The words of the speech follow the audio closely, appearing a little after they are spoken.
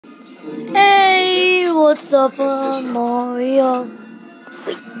Hey, what's up, Mario?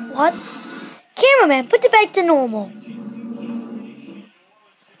 Wait, what? Cameraman, put it back to normal.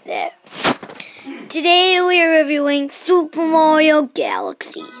 There. Today we are reviewing Super Mario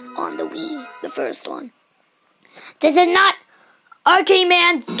Galaxy on the Wii, the first one. This is not Arcade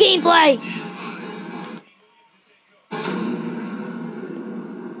Man's gameplay!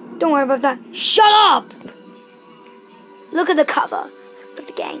 Don't worry about that. Shut up! Look at the cover of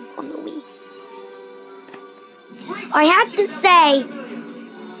the game on the Wii. I have to say,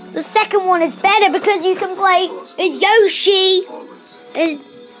 the second one is better because you can play as Yoshi, and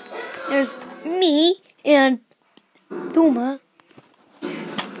there's me and Duma.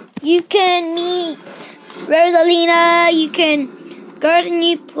 You can meet Rosalina, you can go to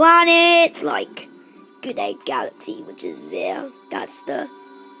new planets like Good Egg Galaxy, which is there. That's the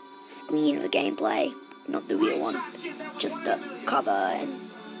screen of the gameplay, not the real one, just the cover, and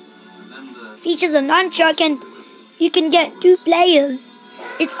features a nunchuck, and you can get 2 players.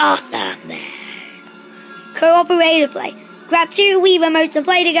 It's awesome. Cooperative play. Grab 2 Wii remotes and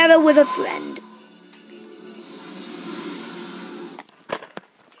play together with a friend.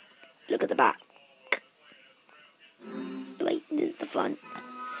 Look at the back. Wait, this is the front.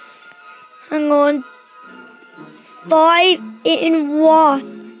 Hang on. 5 in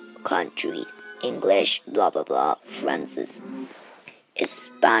 1 countries. English, blah blah blah. Francis,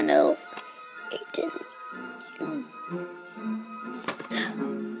 Espanol, 18.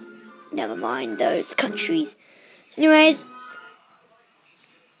 Never mind those countries. Anyways,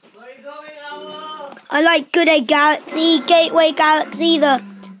 I like Good Egg Galaxy, Gateway Galaxy, the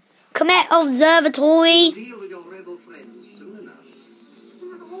Comet Observatory. Deal with your rebel friends soon enough.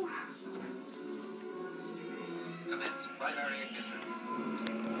 Commence primary ignition.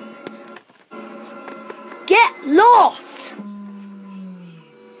 Get lost!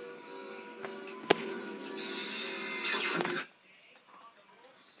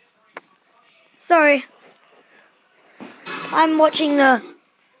 Sorry. I'm watching the...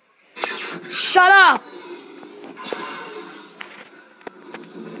 Shut up!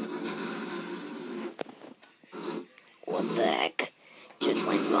 What the heck just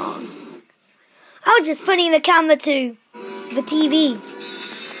went wrong? I was just putting the camera to the TV.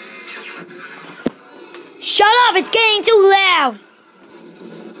 Shut up! It's getting too loud!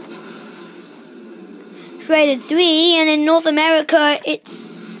 It's rated 3, and in North America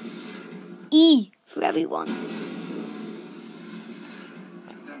it's E for everyone. Here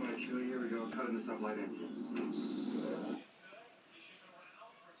we go. Cutting this up light in.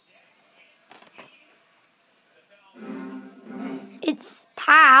 It's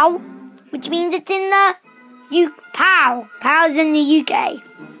PAL, which means it's in the PAL. PAL's in the UK.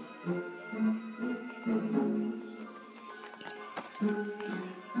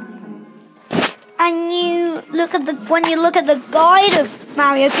 And when you look at the guide of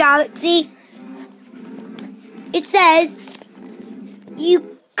Mario Galaxy, it says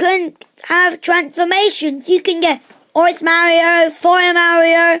you can have transformations. You can get Ice Mario, Fire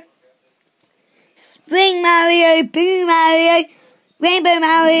Mario, Spring Mario, Blue Mario, Rainbow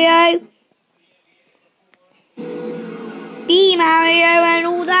Mario, B Mario, and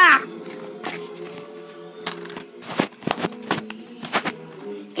all that.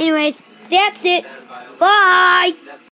 Anyways, that's it. Bye!